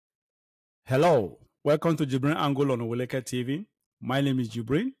Hello, welcome to JIBRIN Angle on Oweleke TV. My name is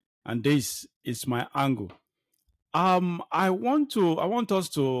JIBRIN, and this is my angle. I want us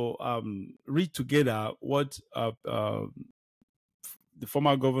to read together what the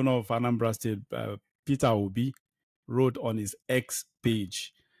former governor of Anambra State, Peter Obi, wrote on his X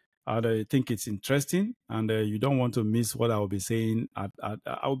page. And I think it's interesting, and you don't want to miss what I will be saying.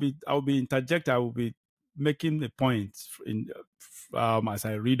 I'll be interjecting. I will be making the point as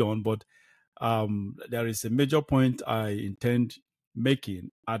I read on, but there is a major point I intend making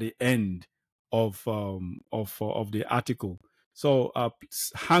at the end of the article. So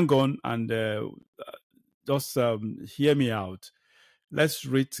hang on and just hear me out. Let's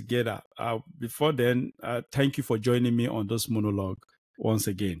read together. Before then, thank you for joining me on this monologue once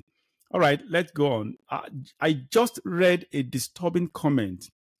again. All right, let's go on. I just read a disturbing comment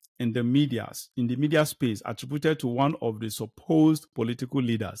in the media space attributed to one of the supposed political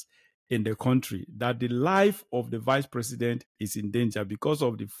leaders in the country that the life of the vice president is in danger because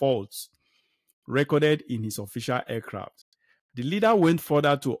of the faults recorded in his official aircraft. The leader went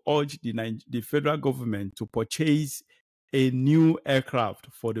further to urge the federal government to purchase a new aircraft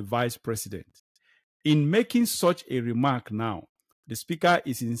for the vice president. In making such a remark now, the speaker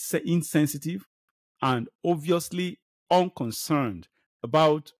is insensitive and obviously unconcerned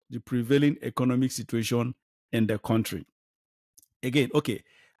about the prevailing economic situation in the country. Again, okay,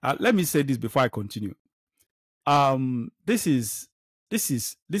 let me say this before I continue. This is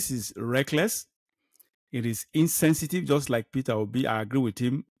reckless. It is insensitive, just like Peter Obi. I agree with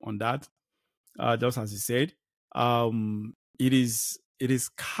him on that. Just as he said, it is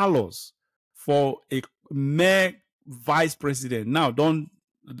callous for a mere vice president. Now,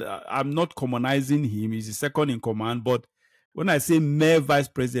 I'm not commonizing him. He's the second in command, but when I say mere vice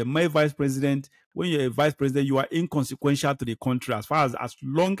president, when you're a vice president, you are inconsequential to the country as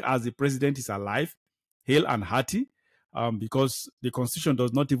long as the president is alive, hale and hearty, because the constitution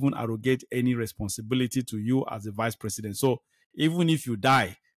does not even arrogate any responsibility to you as a vice president. So even if you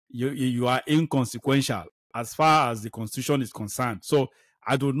die, you are inconsequential as far as the constitution is concerned. So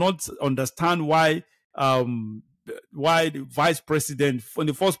I do not understand why the vice president, in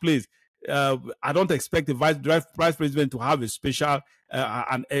the first place, I don't expect the vice president to have a special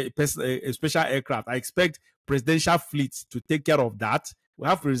special aircraft. I expect presidential fleet to take care of that. We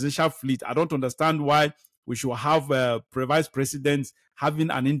have presidential fleet. I don't understand why we should have vice presidents having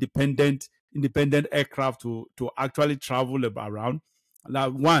an independent aircraft to actually travel around.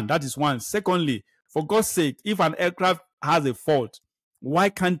 That is one. Secondly, for God's sake, if an aircraft has a fault, why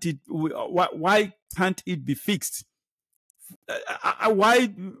can't it be fixed?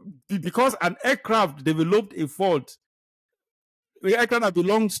 Why? Because an aircraft developed a fault. The aircraft that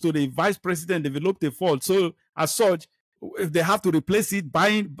belongs to the vice president developed a fault. So as such, if they have to replace it,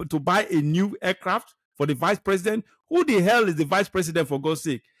 buy a new aircraft for the vice president, who the hell is the vice president, for God's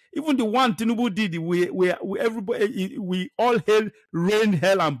sake? Even the one Tinubu did, we all rain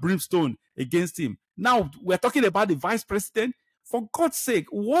hell and brimstone against him. Now we're talking about the vice president. For God's sake,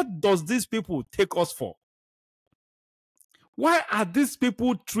 what does these people take us for? Why are these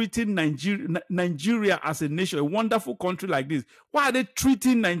people treating Nigeria as a nation, a wonderful country like this? Why are they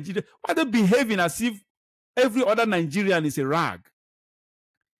treating Nigeria? Why are they behaving as if every other Nigerian is a rag?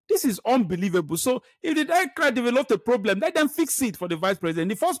 This is unbelievable. So if the aircraft developed a problem, let them fix it for the vice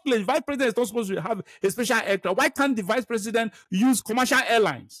president. In the first place, the vice president is not supposed to have a special aircraft. Why can't the vice president use commercial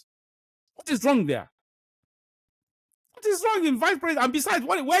airlines? What is wrong there? What is wrong in vice president? And besides,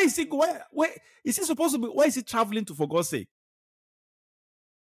 where is he? Where is he supposed to be? Where is he traveling to, for God's sake?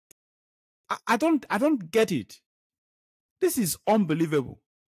 I don't get it. This is unbelievable.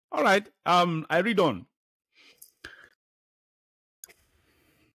 All right. I read on.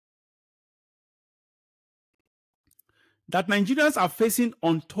 That Nigerians are facing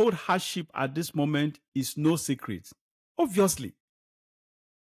untold hardship at this moment is no secret. Obviously.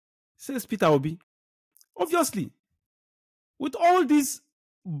 Says Peter Obi. Obviously. With all this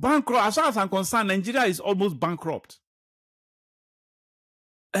bankrupt, as far as I'm concerned, Nigeria is almost bankrupt.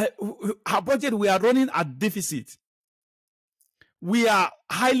 Our budget, we are running at deficit. We are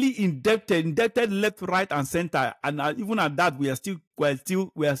highly indebted left, right, and center, and even at that, we are still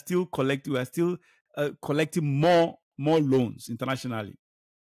collecting more loans internationally.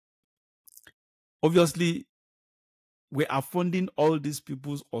 Obviously, we are funding all these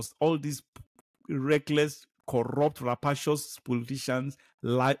reckless, corrupt, rapacious politicians,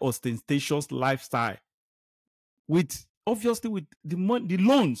 ostentatious lifestyle with the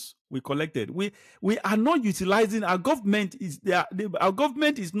loans we collected. We are not utilizing, our government is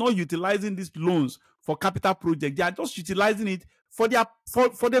not utilizing these loans for capital projects. They are just utilizing it for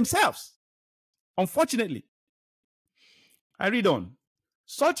themselves. Unfortunately, I read on.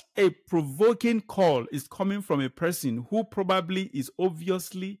 Such a provoking call is coming from a person who probably is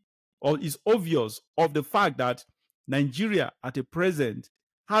obviously or is obvious of the fact that Nigeria at present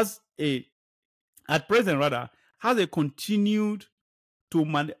has a continued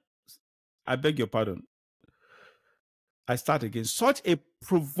to I beg your pardon. I start again. Such a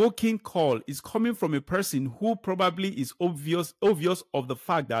provoking call is coming from a person who probably is obvious of the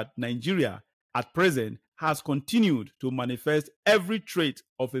fact that Nigeria at present has continued to manifest every trait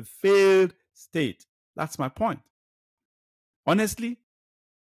of a failed state. That's my point. Honestly,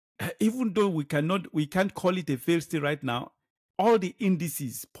 even though we can't call it a failed state right now, all the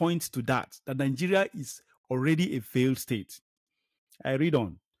indices point to that Nigeria is already a failed state. I read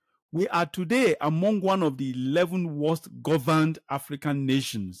on. We are today among one of the 11 worst governed African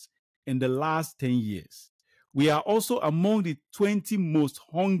nations in the last 10 years. We are also among the 20 most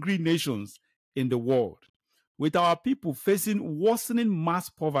hungry nations in the world, with our people facing worsening mass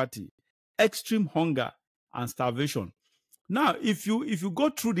poverty, extreme hunger, and starvation. Now, if you go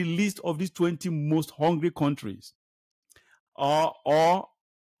through the list of these 20 most hungry countries, or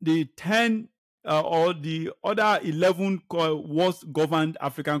the 10 or the other 11 worst governed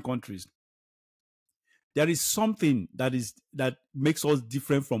African countries, there is something that makes us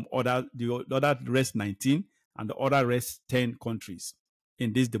different from the other rest 19 and the other rest 10 countries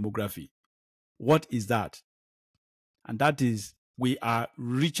in this demography. What is that? And that is, we are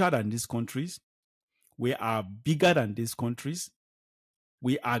richer than these countries. We are bigger than these countries.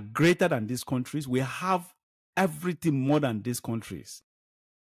 We are greater than these countries. We have everything more than these countries.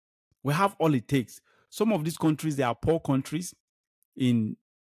 We have all it takes. Some of these countries, they are poor countries in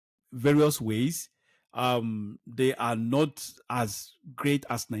various ways. They are not as great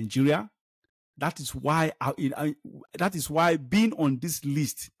as Nigeria. That is why being on this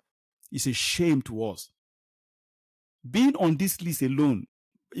list is a shame to us. Being on this list alone,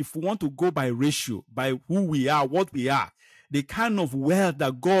 if we want to go by ratio, by who we are, what we are, the kind of wealth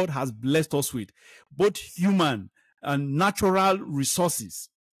that God has blessed us with, both human and natural resources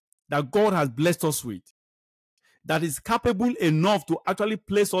that God has blessed us with, that is capable enough to actually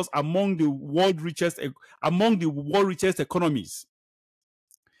place us among the world's richest economies.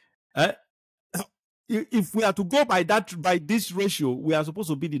 If we are to go by this ratio, we are supposed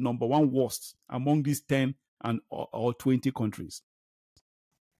to be the number one worst among these 10 or 20 countries.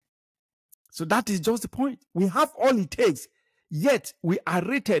 So that is just the point. We have all it takes, yet we are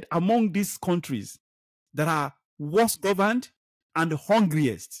rated among these countries that are worst governed and the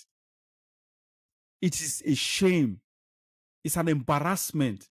hungriest. It is a shame. It's an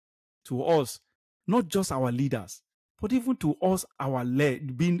embarrassment to us, not just our leaders, but even to us,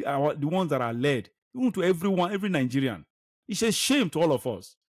 the ones that are led, even to everyone, every Nigerian. It's a shame to all of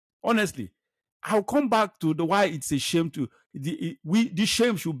us. Honestly, I'll come back to why it's a shame to the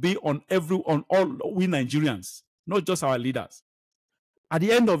shame should be on all we Nigerians, not just our leaders. At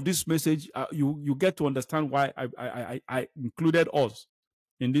the end of this message, you get to understand why I included us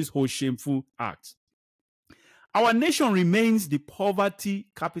in this whole shameful act. Our nation remains the poverty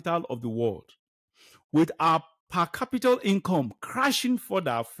capital of the world, with our per capita income crashing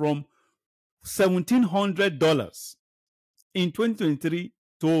further from $1,700 in 2023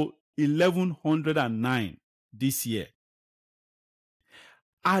 to $1,109 this year.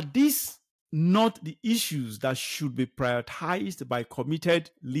 Are these not the issues that should be prioritized by committed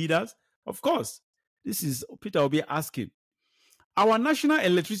leaders? Of course, this is Peter will be asking. Our national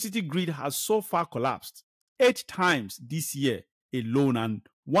electricity grid has so far collapsed 8 times this year alone and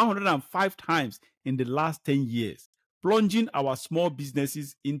 105 times in the last 10 years, plunging our small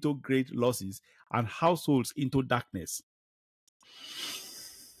businesses into great losses and households into darkness.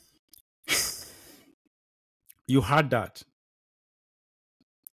 You heard that.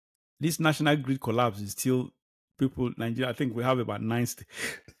 This national grid collapse is still Nigeria, I think we have about 9 states.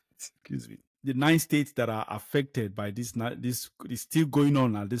 Excuse me. The 9 states that are affected by this is still going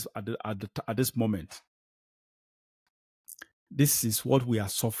on at this moment. This is what we are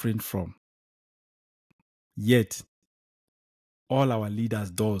suffering from. Yet, all our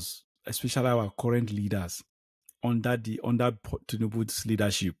leaders especially our current leaders, under Tinubu's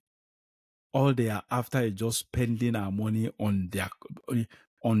leadership, all they are after is just spending our money on their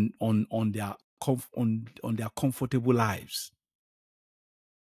comfortable lives,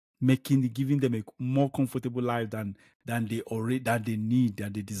 giving them a more comfortable life than they need,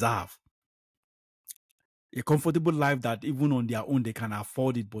 that they deserve. A comfortable life that even on their own they can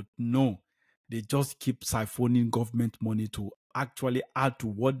afford it, but no, they just keep siphoning government money to actually add to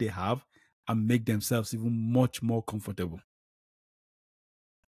what they have and make themselves even much more comfortable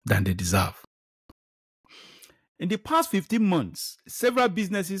than they deserve. In the past 15 months, several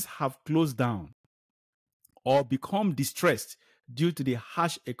businesses have closed down or become distressed due to the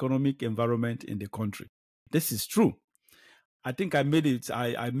harsh economic environment in the country. This is true. I think I made it.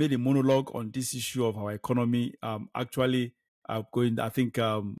 I made a monologue on this issue of our economy.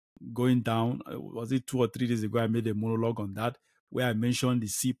 Going down. Was it 2 or 3 days ago? I made a monologue on that where I mentioned the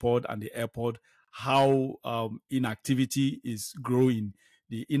seaport and the airport, how inactivity is growing.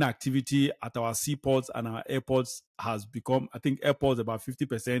 The inactivity at our seaports and our airports has become, I think, airports about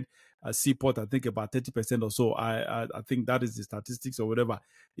 50%, seaport, I think, about 30% or so. I think that is the statistics or whatever.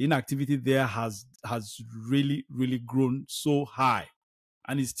 The inactivity there has really, really grown so high,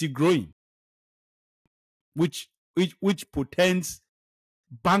 and it's still growing, which portends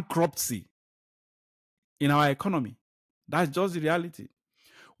bankruptcy in our economy. That's just the reality.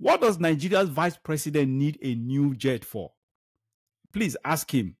 What does Nigeria's vice president need a new jet for? Please ask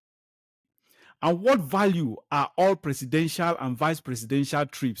him. And what value are all presidential and vice presidential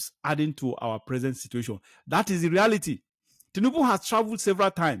trips adding to our present situation? That is the reality. Tinubu has traveled several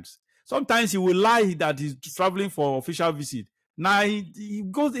times. Sometimes he will lie that he's traveling for official visit. Now he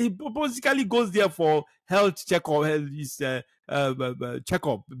basically goes there for health checkup,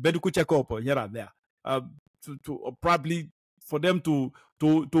 checkup, medical checkup here and there, to probably for them to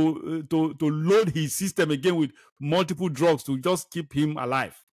load his system again with multiple drugs to just keep him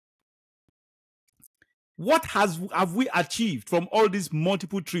alive. What have we achieved from all these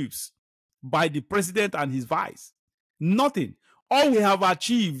multiple trips by the president and his vice? Nothing. All we have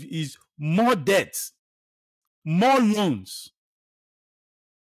achieved is more debts, more loans,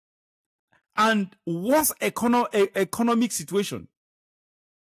 and worse economic situation.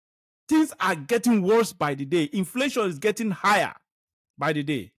 Things are getting worse by the day. Inflation is getting higher by the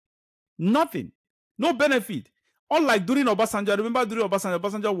day. Nothing. No benefit. Unlike during Obasanjo, I remember during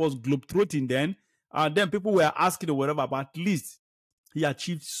Obasanjo was globetrotting then. Then people were asking or whatever, but at least he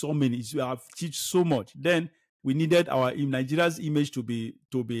achieved so many. He achieved so much. Then we needed our Nigeria's image to be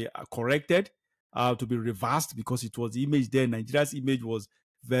corrected, to be reversed, because it was the image then. Nigeria's image was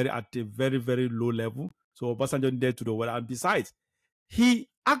at a very, very low level. So Obasanjo needed to do well. And besides, he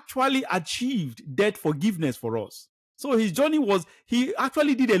actually achieved debt forgiveness for us. So his journey was, he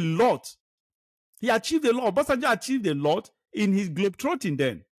actually did a lot. He achieved a lot. Obasanjo achieved a lot in his globetrotting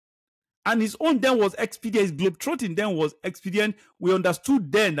then. And his own then was expedient. His globetrotting then was expedient. We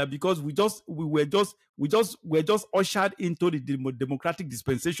understood then that because we were just ushered into the democratic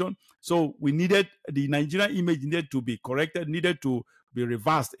dispensation. So we needed, the Nigerian image needed to be corrected, needed to be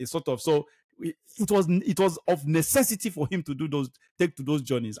reversed, a sort of. So it was of necessity for him to take to those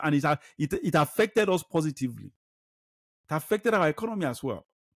journeys, and it affected us positively. It affected our economy as well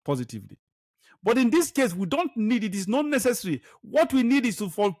positively. But in this case, we don't need it. It's not necessary. What we need is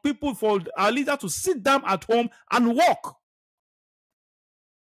for our leader to sit down at home and work.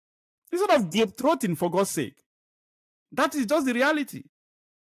 Instead of globetrotting, for God's sake. That is just the reality.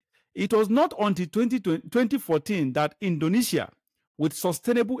 It was not until 2014 that Indonesia, with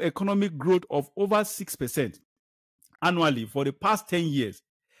sustainable economic growth of over 6% annually for the past 10 years,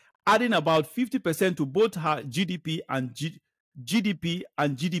 adding about 50% to both her GDP and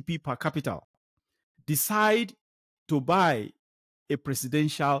GDP per capita, decide to buy a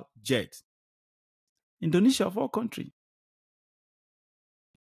presidential jet. Indonesia, of all countries.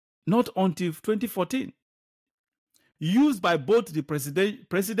 Not until 2014. Used by both the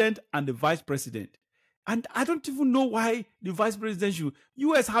president and the vice president. And I don't even know why the vice president should.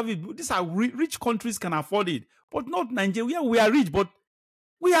 US have it. These are rich countries can afford it, but not Nigeria. We are rich, but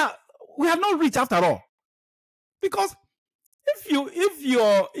we are not rich after all. Because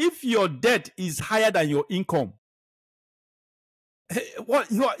if your debt is higher than your income,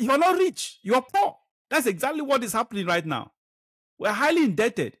 you are not rich. You are poor. That's exactly what is happening right now. We are highly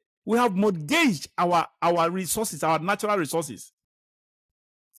indebted. We have mortgaged our resources, our natural resources.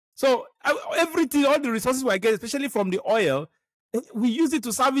 So everything, all the resources we get, especially from the oil, we use it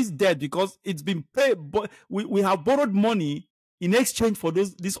to service debt because it's been paid. But we have borrowed money in exchange for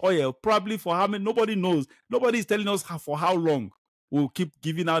this oil, probably for how many, nobody knows. Nobody is telling us for how long we'll keep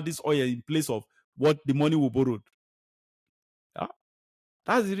giving out this oil in place of what the money we borrowed. Yeah?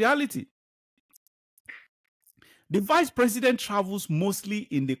 That's the reality. The vice president travels mostly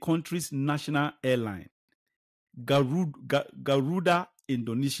in the country's national airline, Garuda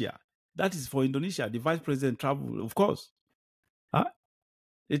Indonesia. That is for Indonesia. The vice president travels, of course. Huh?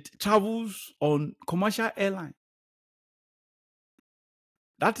 It travels on commercial airline.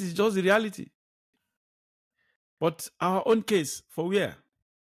 That is just the reality. But our own case, for where?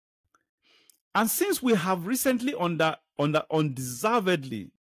 And since we have recently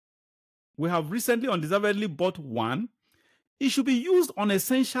undeservedly We have recently undeservedly bought one. It should be used on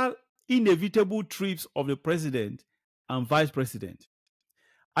essential, inevitable trips of the president and vice president.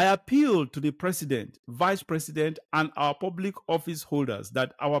 I appeal to the president, vice president, and our public office holders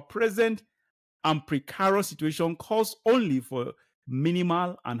that our present and precarious situation calls only for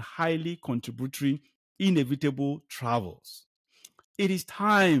minimal and highly contributory, inevitable travels. It is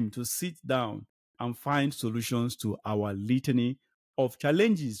time to sit down and find solutions to our litany of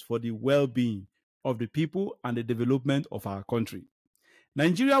challenges for the well being of the people and the development of our country.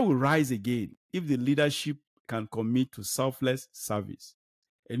 Nigeria will rise again if the leadership can commit to selfless service.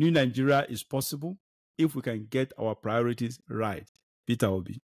 A new Nigeria is possible if we can get our priorities right. Peter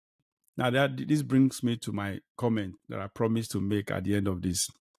Obi. Now, this brings me to my comment that I promised to make at the end of this.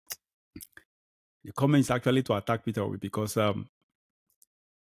 The comment is actually to attack Peter Obi because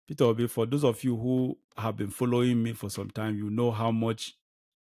Peter Obi, for those of you who have been following me for some time, you know how much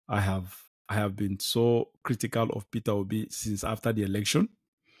I have been so critical of Peter Obi since after the election.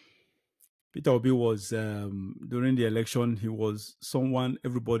 Peter Obi was, during the election, he was someone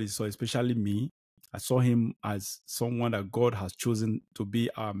everybody saw, especially me. I saw him as someone that God has chosen to be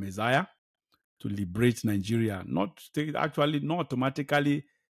our Messiah, to liberate Nigeria, not automatically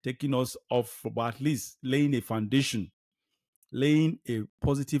taking us off, but at least laying a foundation, laying a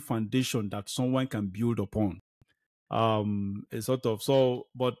positive foundation that someone can build upon. But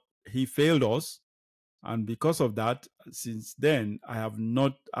he failed us. And because of that, since then, I've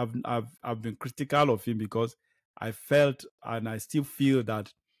been critical of him because I felt and I still feel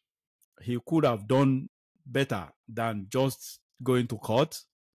that he could have done better than just going to court.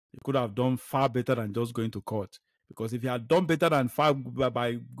 He could have done far better than just going to court. Because if he had done better than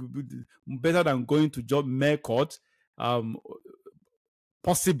better than going to job mere court,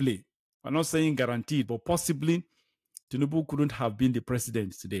 possibly, I'm not saying guaranteed, but possibly, Tinubu couldn't have been the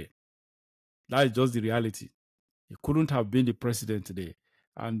president today. That is just the reality. He couldn't have been the president today.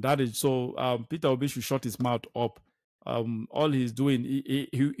 And that is so Peter Obi should shut his mouth up. All he's doing,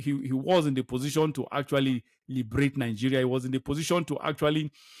 he was in the position to actually liberate Nigeria. He was in the position to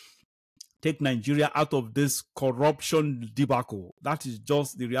actually take Nigeria out of this corruption debacle. That is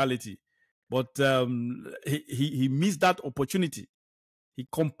just the reality. But he missed that opportunity. He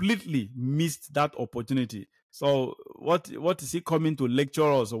completely missed that opportunity. So what is he coming to lecture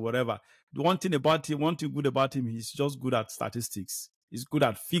us or whatever? The one thing good about him, he's just good at statistics. He's good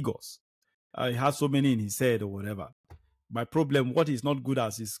at figures. He has so many in his head or whatever. My problem, what he's not good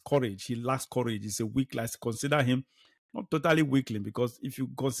at is courage. He lacks courage. He's a weakling. Consider him not totally weakling, because if you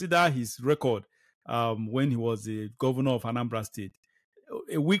consider his record when he was the governor of Anambra State,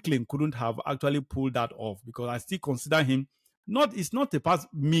 a weakling couldn't have actually pulled that off, because I still consider him it's not a past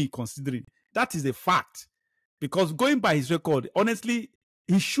me considering. That is a fact. Because going by his record, honestly,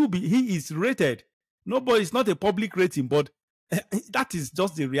 he is rated. It's not a public rating, but that is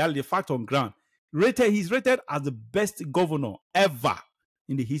just the reality, the fact on ground. He's rated as the best governor ever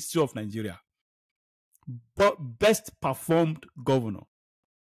in the history of Nigeria. But best performed governor.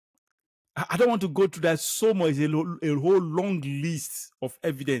 I don't want to go through that so much. A whole long list of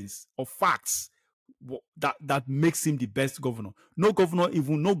evidence, of facts that makes him the best governor. No governor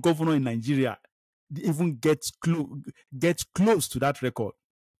in Nigeria even gets close to that record.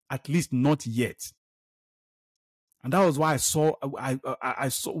 At least not yet. And that was why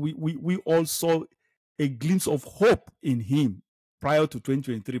we all saw a glimpse of hope in him prior to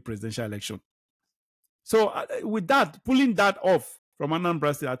 2023 presidential election. So with that, pulling that off from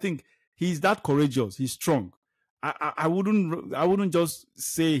Anambra State, I think he's that courageous. He's strong. I wouldn't just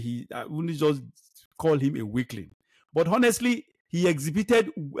call him a weakling. But honestly, he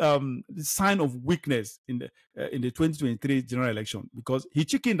exhibited the sign of weakness in the 2023 general election, because he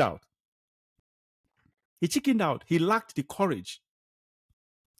chickened out. He lacked the courage.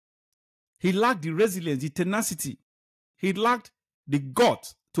 He lacked the resilience, the tenacity. He lacked the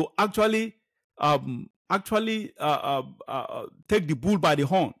guts to actually take the bull by the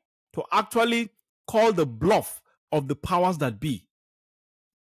horn, to actually call the bluff of the powers that be.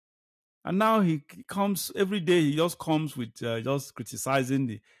 And now he comes every day. He just comes with just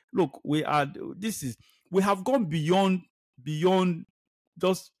criticizing we have gone beyond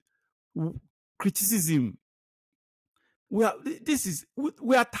just criticism. We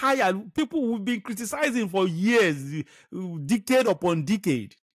are tired. People who've been criticizing for years, decade upon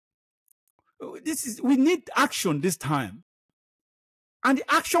decade. We need action this time. And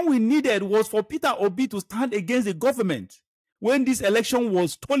the action we needed was for Peter Obi to stand against the government when this election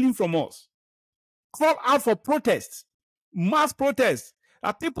was stolen from us. Call out for protests, mass protests,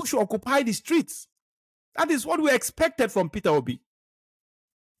 that people should occupy the streets. That is what we expected from Peter Obi.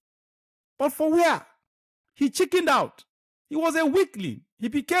 But for where? He chickened out. He was a weakling.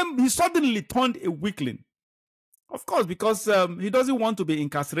 He suddenly turned a weakling. Of course, because he doesn't want to be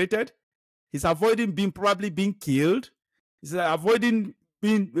incarcerated. He's avoiding probably being killed. He's avoiding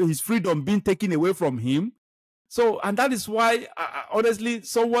his freedom being taken away from him. So, and that is why, honestly,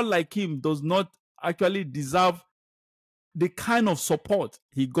 someone like him does not actually deserve the kind of support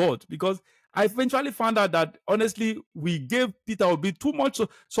he got, because I eventually found out that, honestly, we gave Peter Obi too much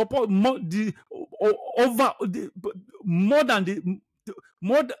support, more than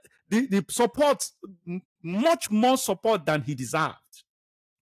the support, much more support than he deserved.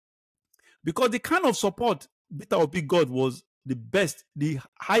 Because the kind of support Peter Obi got was the best, the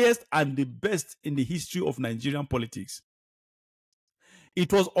highest and the best in the history of Nigerian politics.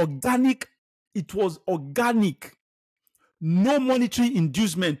 It was organic. It was organic. No monetary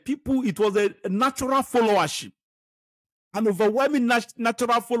inducement. People, it was a natural followership. An overwhelming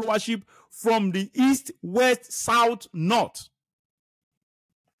natural followership from the east, west, south, north.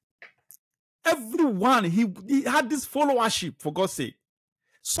 Everyone, he had this followership, for God's sake.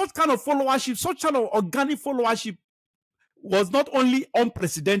 Such kind of followership, such kind of organic followership was not only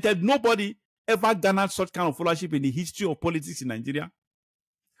unprecedented. Nobody ever garnered such kind of followership in the history of politics in Nigeria.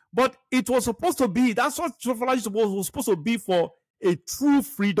 But it was supposed to be, that's what followership was supposed to be for a true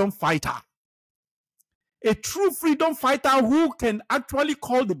freedom fighter. A true freedom fighter who can actually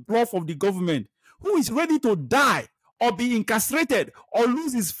call the bluff of the government, who is ready to die or be incarcerated or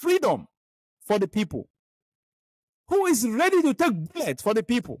lose his freedom for the people, who is ready to take bullets for the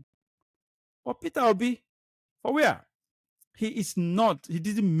people. But Peter Obi, for where? He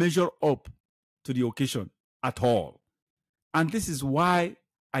didn't measure up to the occasion at all. And this is why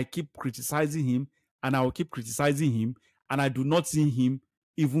I keep criticizing him, and I will keep criticizing him, and I do not see him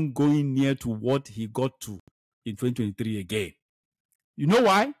even going near to what he got to in 2023 again. You know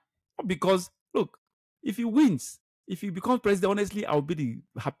why? Because, look, if he wins, if he becomes president, honestly, I'll be the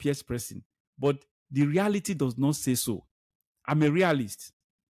happiest person. But the reality does not say so. I'm a realist.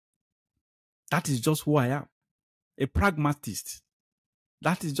 That is just who I am. A pragmatist.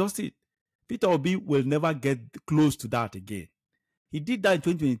 That is just it. Peter Obi will never get close to that again. He did that in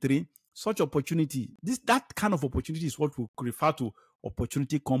 2023. Such opportunity, that kind of opportunity is what we refer to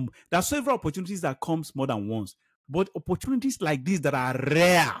opportunity come. There are several opportunities that comes more than once, but opportunities like this that are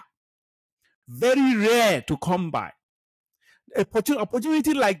rare, very rare to come by.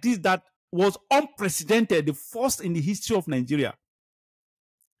 Opportunity like this that was unprecedented, the first in the history of Nigeria.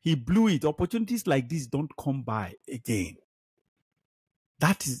 He blew it. Opportunities like this don't come by again.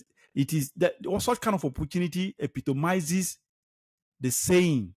 Such kind of opportunity epitomizes the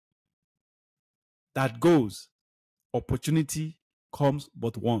saying that goes, opportunity comes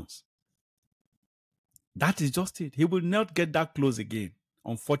but once. That is just it. He will not get that close again,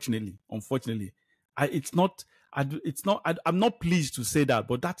 unfortunately. I'm not pleased to say that,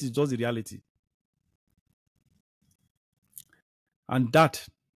 but that is just the reality. And that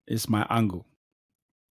is my angle.